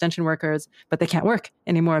agricultural extension workers, but they can't work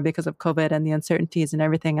anymore because of COVID and the uncertainties and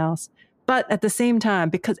everything else. But at the same time,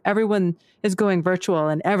 because everyone is going virtual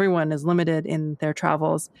and everyone is limited in their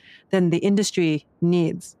travels, then the industry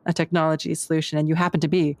needs a technology solution. And you happen to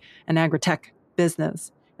be an agri-tech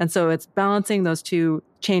business. And so it's balancing those two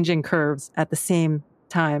changing curves at the same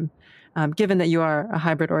time, given that you are a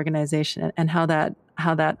hybrid organization, and how that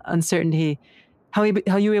uncertainty, how you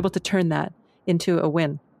were able to turn that into a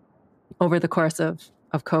win over the course of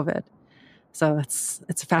COVID. So it's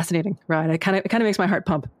a fascinating ride. It kind of makes my heart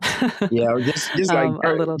pump. Yeah, just like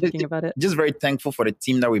a little thinking about it. Just very thankful for the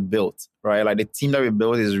team that we built, right? Like the team that we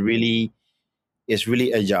built is really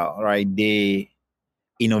agile, right? They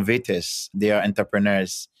innovators, they are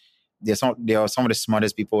entrepreneurs. They are some of the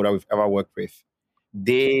smartest people that we've ever worked with.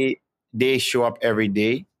 They show up every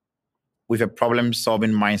day with a problem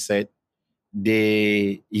solving mindset.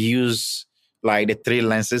 They use like the three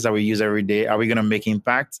lenses that we use every day. Are we going to make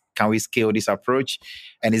impact? Can we scale this approach?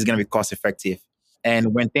 And it's going to be cost effective.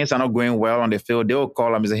 And when things are not going well on the field, they'll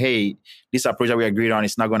call them and say, hey, this approach that we agreed on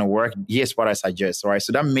is not going to work. Here's what I suggest. All right.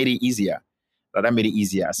 So that made it easier.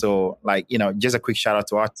 So just a quick shout out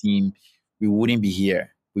to our team. We wouldn't be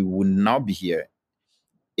here. We would not be here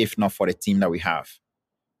if not for the team that we have.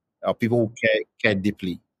 People who care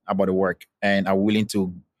deeply about the work and are willing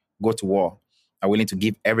to go to war, are willing to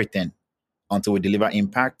give everything until we deliver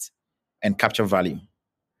impact and capture value.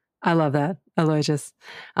 I love that, Aloysius.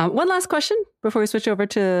 One last question before we switch over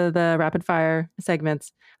to the rapid fire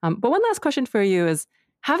segments. But one last question for you is,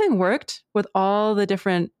 having worked with all the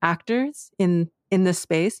different actors in this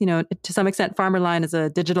space, to some extent, FarmerLine is a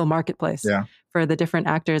digital marketplace for the different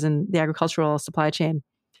actors in the agricultural supply chain.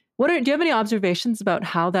 Do you have any observations about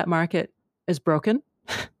how that market is broken?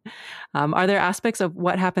 Are there aspects of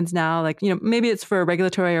what happens now, like, maybe it's for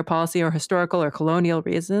regulatory or policy or historical or colonial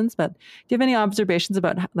reasons, but do you have any observations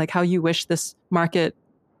about like how you wish this market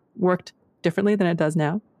worked differently than it does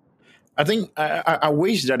now? I think I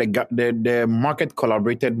wish that the market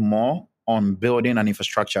collaborated more on building an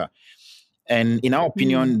infrastructure. And in our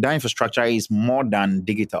opinion, that infrastructure is more than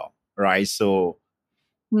digital, right? So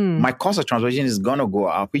my cost of transportation is going to go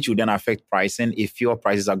up, which will then affect pricing if fuel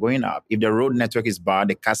prices are going up. If the road network is bad,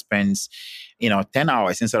 the car spends, 10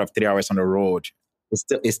 hours instead of 3 hours on the road.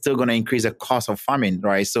 It's still going to increase the cost of farming,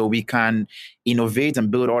 right? So we can innovate and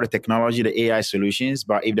build all the technology, the AI solutions,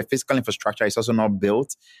 but if the physical infrastructure is also not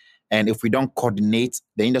built, and if we don't coordinate,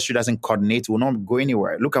 the industry doesn't coordinate, we'll not go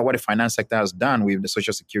anywhere. Look at what the finance sector has done with the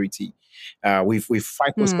Social Security, with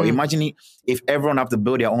FICO score. Imagine if everyone have to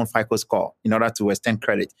build their own FICO score in order to extend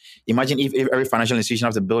credit. Imagine if every financial institution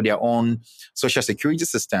has to build their own Social Security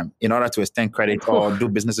system in order to extend credit or do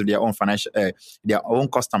business with their own their own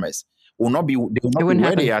customers. They will not be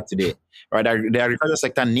where they are today. Right? The agriculture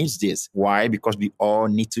sector needs this. Why? Because we all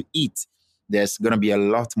need to eat. There's going to be a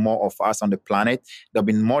lot more of us on the planet. There'll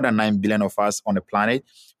be more than 9 billion of us on the planet.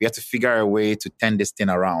 We have to figure a way to turn this thing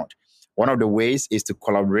around. One of the ways is to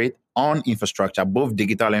collaborate on infrastructure, both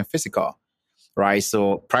digital and physical, right?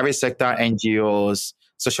 So private sector, NGOs,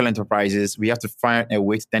 social enterprises, we have to find a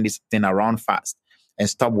way to turn this thing around fast and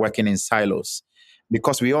stop working in silos,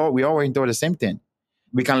 because we all working toward the same thing.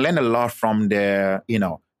 We can learn a lot from the,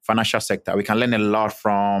 financial sector. We can learn a lot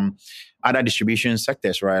from other distribution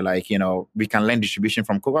sectors, right? Like, we can learn distribution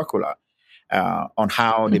from Coca-Cola on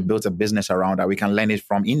how they built a business around that. We can learn it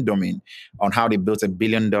from Indomie on how they built $1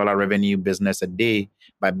 billion revenue business a day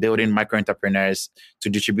by building micro entrepreneurs to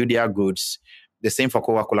distribute their goods. The same for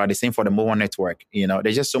Coca-Cola, the same for the mobile network.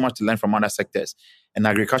 There's just so much to learn from other sectors. In the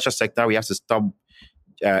agriculture sector, we have to stop,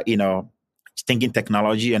 thinking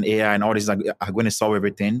technology and AI and all this are going to solve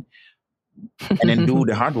everything. And then do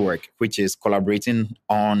the hard work, which is collaborating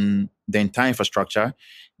on the entire infrastructure.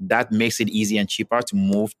 That makes it easy and cheaper to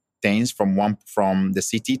move things from the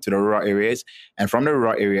city to the rural areas, and from the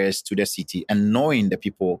rural areas to the city, and knowing the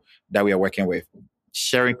people that we are working with,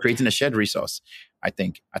 creating a shared resource. I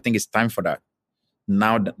think it's time for that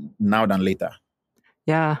now than later.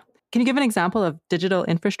 Yeah. Can you give an example of digital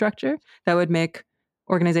infrastructure that would make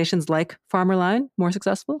organizations like Farmerline more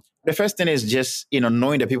successful? The first thing is just,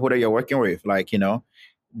 knowing the people that you're working with,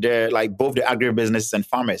 they're like both the agribusinesses and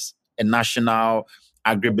farmers, a national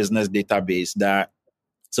agribusiness database that,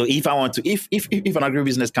 so if I want to, if an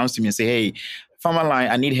agribusiness comes to me and say, hey, Farmerline,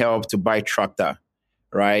 I need help to buy tractor,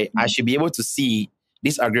 right? I should be able to see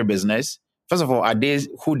this agribusiness. First of all, are they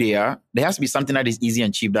who they are? There has to be something that is easy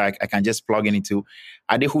and cheap that I can just plug into.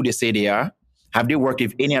 Are they who they say they are? Have they worked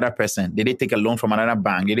with any other person? Did they take a loan from another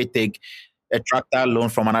bank? Did they take a tractor loan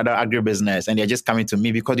from another agribusiness? And they're just coming to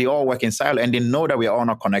me because they all work in silo and they know that we're all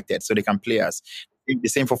not connected, so they can play us. The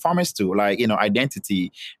same for farmers too,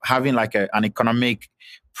 identity, having like an economic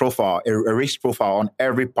profile, a risk profile on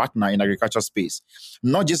every partner in agriculture space,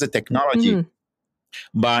 not just the technology,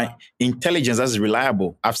 but intelligence that's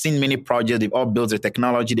reliable. I've seen many projects, they've all built the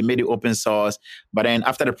technology, they made it open source, but then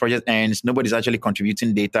after the project ends, nobody's actually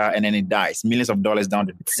contributing data and then it dies. Millions of dollars down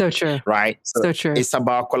the drain. So true. Right? So true. It's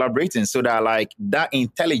about collaborating so that that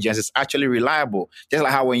intelligence is actually reliable. Just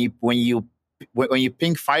like how when you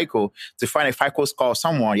ping FICO to find a FICO score of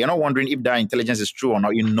someone, you're not wondering if that intelligence is true or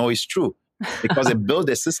not. You know it's true because they build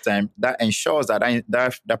a system that ensures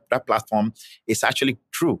that platform is actually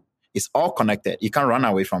true. It's all connected. You can't run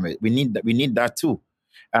away from it. We need that too.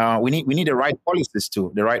 We need the right policies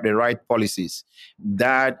too. The right policies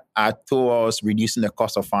that are towards reducing the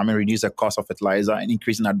cost of farming, reduce the cost of fertilizer, and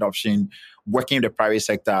increasing adoption. Working with the private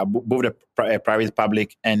sector, both the private,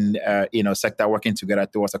 public, and sector working together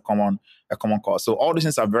towards a common cause. So all these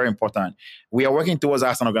things are very important. We are working towards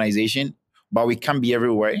as an organization, but we can't be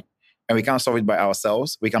everywhere, and we can't solve it by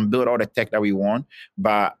ourselves. We can build all the tech that we want,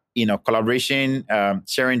 but collaboration,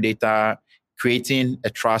 sharing data, creating a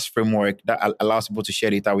trust framework that allows people to share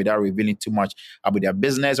data without revealing too much about their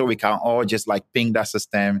business, or we can all just ping that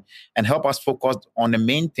system and help us focus on the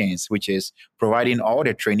main things, which is providing all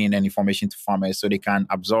the training and information to farmers so they can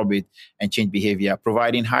absorb it and change behavior,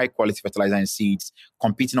 providing high quality fertilizer and seeds,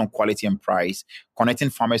 competing on quality and price, connecting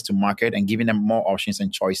farmers to market and giving them more options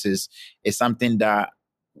and choices is something that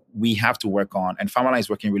we have to work on. And Farmerline is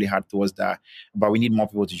working really hard towards that, but we need more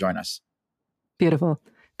people to join us. Beautiful.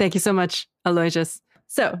 Thank you so much, Aloysius.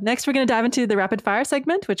 So next, we're going to dive into the rapid fire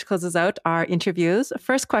segment, which closes out our interviews.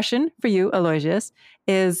 First question for you, Aloysius,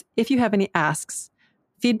 is if you have any asks,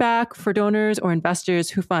 feedback for donors or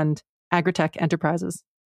investors who fund agritech enterprises.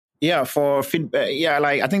 Yeah, for feedback,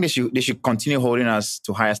 I think they should continue holding us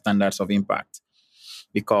to higher standards of impact.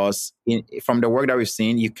 Because from the work that we've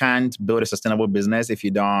seen, you can't build a sustainable business if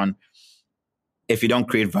you don't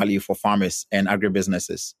create value for farmers and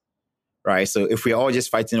agribusinesses, right? So if we're all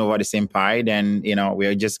just fighting over the same pie, then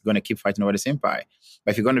we're just going to keep fighting over the same pie.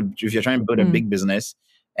 But if you're trying to build a big business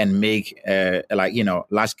and make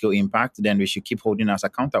large scale impact, then we should keep holding us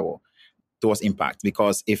accountable towards impact.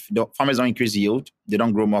 Because if the farmers don't increase yield, they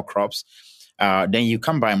don't grow more crops, then you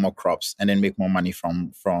can buy more crops and then make more money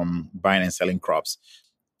from buying and selling crops.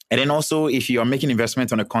 And then also, if you are making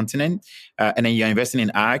investment on a continent and then you're investing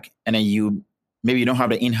in ag, and then maybe you don't have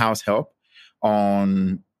the in-house help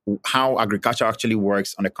on how agriculture actually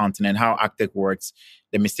works on the continent, how agtech works,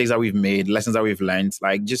 the mistakes that we've made, lessons that we've learned,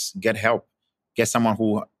 just get help, get someone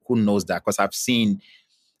who knows that. Because I've seen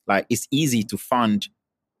it's easy to fund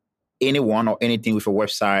anyone or anything with a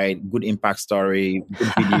website, good impact story, good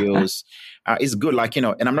videos. It's good,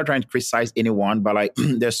 and I'm not trying to criticize anyone, but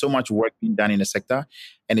there's so much work being done in the sector,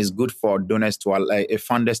 and it's good for donors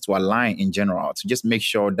funders to align in general, to just make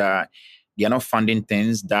sure that they are not funding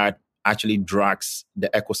things that actually drags the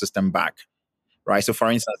ecosystem back, right? So for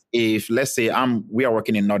instance, if let's say we are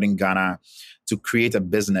working in Northern Ghana to create a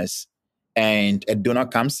business, and a donor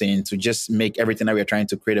comes in to just make everything that we're trying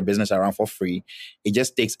to create a business around for free, it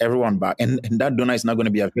just takes everyone back. And that donor is not going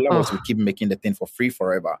to be available to keep making the thing for free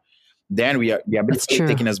forever. Then they are basically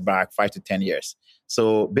taking us back 5 to 10 years.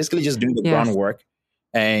 So basically just doing the groundwork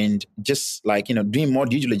and just doing more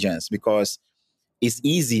due diligence, because it's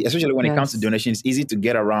easy, especially when it comes to donations, it's easy to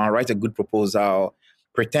get around, write a good proposal,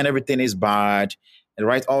 pretend everything is bad, and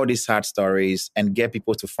write all these sad stories and get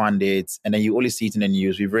people to fund it. And then you only see it in the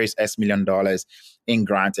news. We've raised $X million in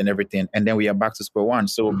grants and everything. And then we are back to square one.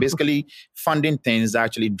 So basically funding things that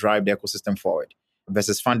actually drive the ecosystem forward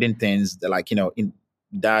versus funding things that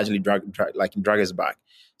that actually drag us back.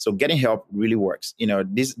 So getting help really works.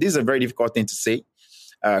 This is a very difficult thing to say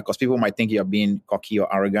because people might think you're being cocky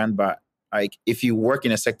or arrogant. But if you work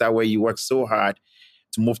in a sector where you work so hard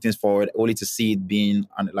to move things forward, only to see it being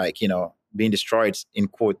being destroyed, in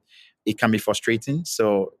quote, it can be frustrating.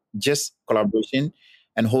 So just collaboration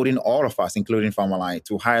and holding all of us, including Farmerline,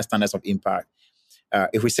 to higher standards of impact.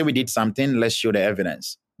 If we say we did something, let's show the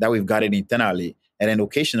evidence. that we've gathered internally, and then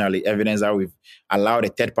occasionally evidence that we've allowed a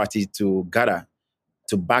third party to gather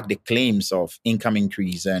to back the claims of income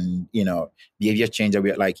increase and, behavior change that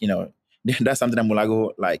we're like, that's something that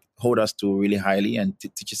Mulago like hold us to really highly and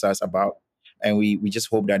teaches us about. And we just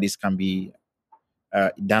hope that this can be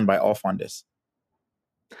done by all funders.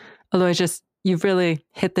 Aloysius, you've really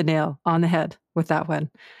hit the nail on the head with that one.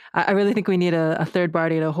 I really think we need a third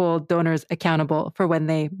party to hold donors accountable for when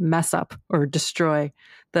they mess up or destroy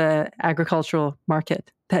the agricultural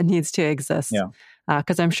market that needs to exist. Yeah.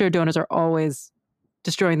 Because I'm sure donors are always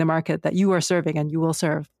destroying the market that you are serving and you will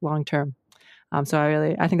serve long term. So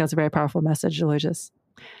I think that's a very powerful message, Aloysius.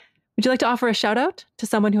 Would you like to offer a shout out to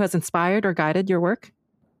someone who has inspired or guided your work?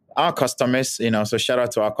 Our customers, so shout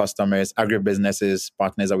out to our customers, agribusinesses,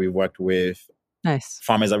 partners that we've worked with, nice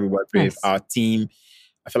farmers that we worked with, our team.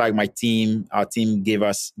 I feel like our team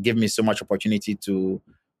gave me so much opportunity to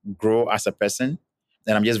grow as a person.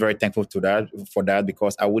 And I'm just very thankful for that,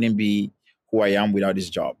 because I wouldn't be who I am without this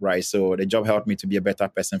job, right? So the job helped me to be a better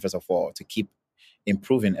person, first of all, to keep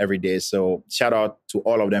improving every day. So shout out to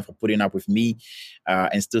all of them for putting up with me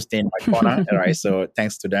and still staying in my corner, right? So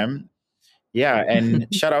thanks to them. Yeah,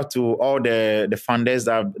 and shout out to all the funders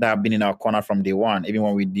that have been in our corner from day one, even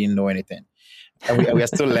when we didn't know anything. And we are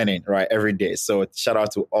still learning, right, every day. So shout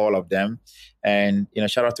out to all of them. And,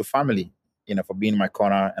 shout out to family, for being in my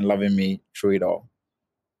corner and loving me through it all.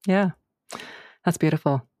 Yeah, that's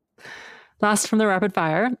beautiful. Last from the rapid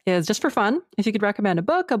fire is just for fun. If you could recommend a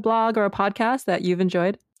book, a blog, or a podcast that you've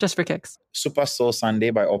enjoyed, just for kicks. Super Soul Sunday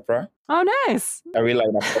by Oprah. Oh, nice. I really like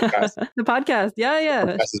that podcast. The podcast. Yeah.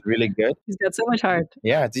 The podcast is really good. He's got so much heart.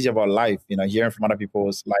 Yeah, it teaches about life, hearing from other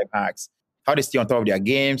people's life hacks, how they stay on top of their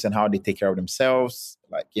games and how they take care of themselves.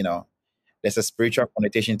 Like, there's a spiritual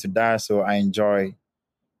connotation to that. So I enjoy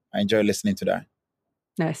listening to that.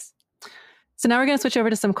 Nice. So now we're going to switch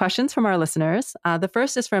over to some questions from our listeners. The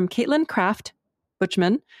first is from Caitlin Kraft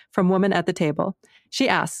Butchman from Woman at the Table. She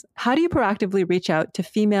asks, how do you proactively reach out to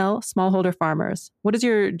female smallholder farmers? What is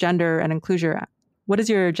your gender and inclusion? What does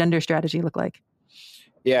your gender strategy look like?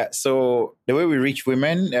 Yeah, so the way we reach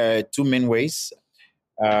women, two main ways.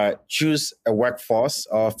 Choose a workforce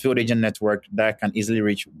or field agent network that can easily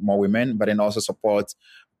reach more women, but then also support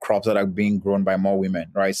crops that are being grown by more women,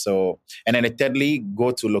 right? So, and then thirdly, go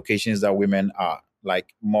to locations that women are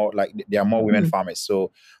there are more women farmers.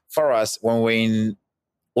 So for us, when we're in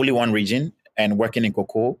only one region and working in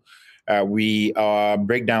cocoa, our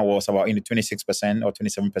breakdown was about 26% or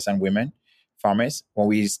 27% women farmers. When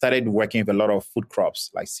we started working with a lot of food crops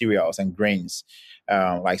like cereals and grains,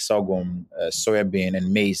 like sorghum, soybean,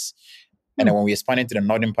 and maize. And then when we expanded to the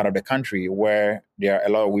northern part of the country, where there are a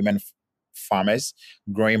lot of women farmers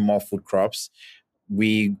growing more food crops,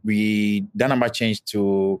 that number changed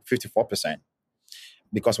to 54%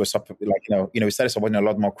 because we started supporting a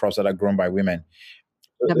lot more crops that are grown by women.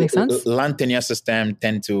 That makes sense. Land tenure system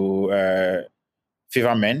tend to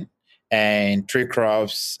favor men, and tree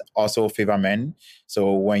crops also favor men.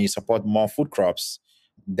 So when you support more food crops,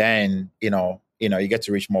 then you get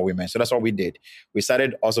to reach more women. So that's what we did. We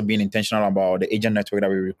started also being intentional about the agent network that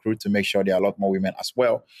we recruit to make sure there are a lot more women as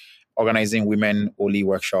well. Organizing women-only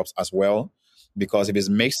workshops as well, because if it's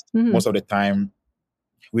mixed, most of the time,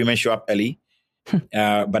 women show up early.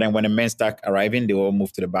 But then when the men start arriving, they all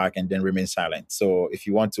move to the back and then remain silent. So if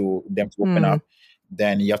you want them to open up,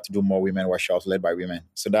 then you have to do more women workshops led by women.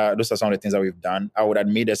 So those are some of the things that we've done. I would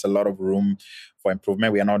admit there's a lot of room for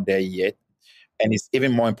improvement. We are not there yet. And it's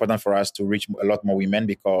even more important for us to reach a lot more women,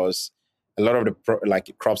 because a lot of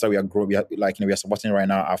the crops that we are growing, we are supporting right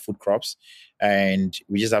now are food crops, and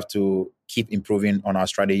we just have to keep improving on our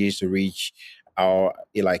strategies to reach our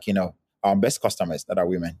best customers that are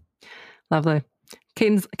women. Lovely.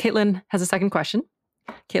 Caitlin has a second question.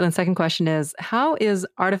 Caitlin's second question is, how is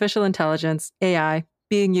artificial intelligence, AI,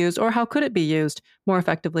 being used, or how could it be used more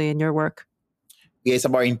effectively in your work? Yeah, it's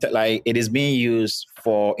about it is being used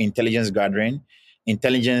for intelligence gathering.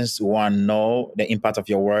 Intelligence, one, know the impact of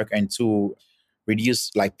your work, and two,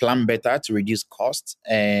 plan better to reduce costs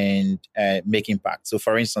and make impact. So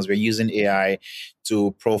for instance, we're using AI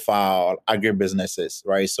to profile agribusinesses,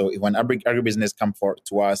 right? So when agribusiness come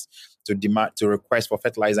to us to request for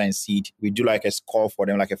fertilizer and seed, we do like a score for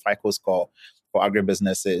them, like a FICO score for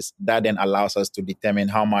agribusinesses. That then allows us to determine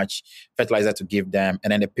how much fertilizer to give them,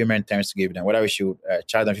 and then the payment terms to give them, whether we should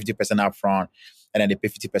charge them 50% upfront, and then they pay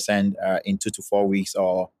 50% in 2 to 4 weeks,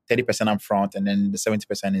 or 30% upfront, and then the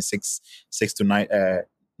 70% in 6 to 9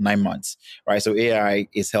 9 months, right? So AI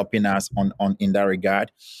is helping us on in that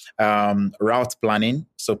regard. Route planning,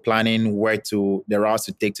 so planning the routes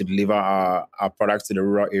to take to deliver our products to the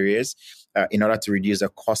rural areas in order to reduce the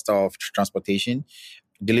cost of transportation.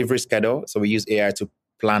 Delivery schedule, so we use AI to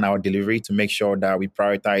plan our delivery to make sure that we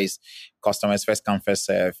prioritize customers first come, first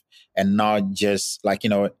serve, and not just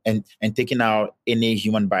and taking out any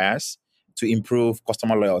human bias to improve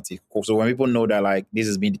customer loyalty. So when people know that this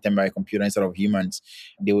is being determined by a computer instead of humans,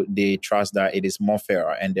 they trust that it is more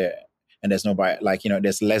fair and there's no bias,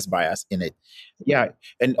 there's less bias in it. Yeah.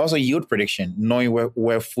 And also yield prediction, knowing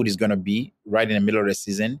where food is going to be right in the middle of the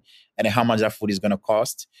season and then how much that food is going to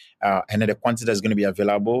cost. And then the quantity that's going to be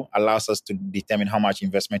available allows us to determine how much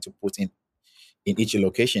investment to put in each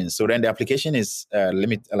location. So then the application is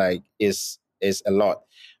is a lot.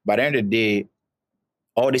 But at the end of the day,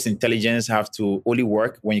 all this intelligence have to only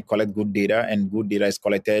work when you collect good data, and good data is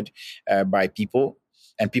collected by people,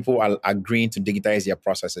 and people are agreeing to digitize their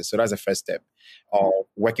processes. So that's the first step of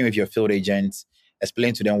working with your field agents,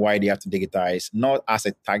 explain to them why they have to digitize, not as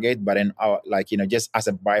a target, but then just as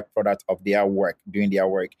a byproduct of their work, doing their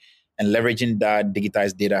work, and leveraging that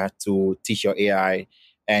digitized data to teach your AI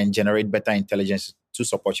and generate better intelligence to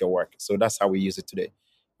support your work. So that's how we use it today.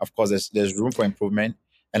 Of course, there's room for improvement.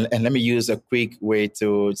 And let me use a quick way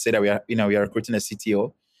to say that we are recruiting a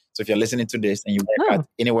CTO. So if you're listening to this and you work at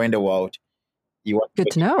anywhere in the world, you want to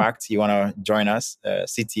impact, you want to join us,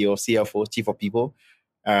 CTO, CFO, Chief of People,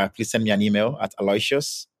 please send me an email at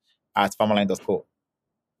aloysius@farmerline.co.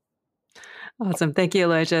 Awesome. Thank you,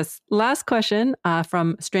 Aloysius. Last question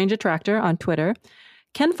from Strange Attractor on Twitter.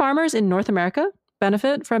 Can farmers in North America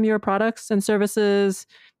benefit from your products and services,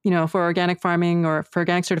 for organic farming or for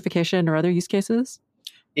organic certification or other use cases?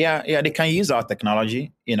 Yeah, they can use our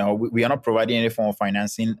technology. We are not providing any form of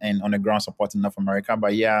financing and on the ground support in North America,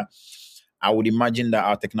 but I would imagine that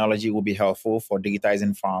our technology will be helpful for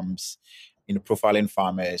digitizing farms, profiling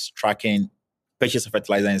farmers, tracking purchase of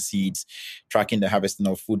fertilizer and seeds, tracking the harvesting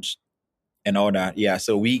of food and all that. Yeah,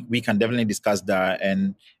 so we can definitely discuss that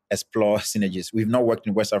and explore synergies. We've not worked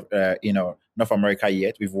in North America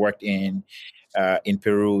yet. We've worked in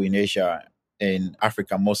Peru, in Asia, in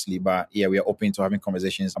Africa mostly, but we are open to having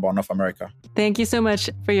conversations about North America. Thank you so much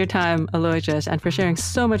for your time, Aloysius, and for sharing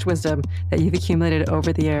so much wisdom that you've accumulated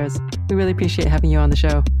over the years. We really appreciate having you on the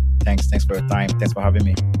show. Thanks for your time. Thanks for having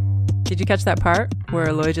me. Did you catch that part where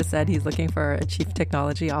Aloysius said he's looking for a chief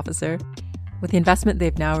technology officer? With the investment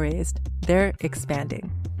they've now raised, they're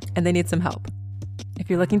expanding, and they need some help.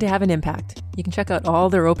 If you're looking to have an impact, you can check out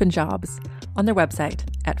all their open jobs on their website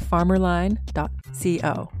at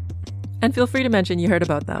farmerline.co. And feel free to mention you heard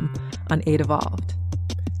about them on Aid Evolved.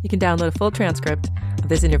 You can download a full transcript of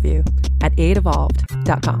this interview at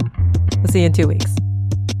aidevolved.com. We'll see you in 2 weeks.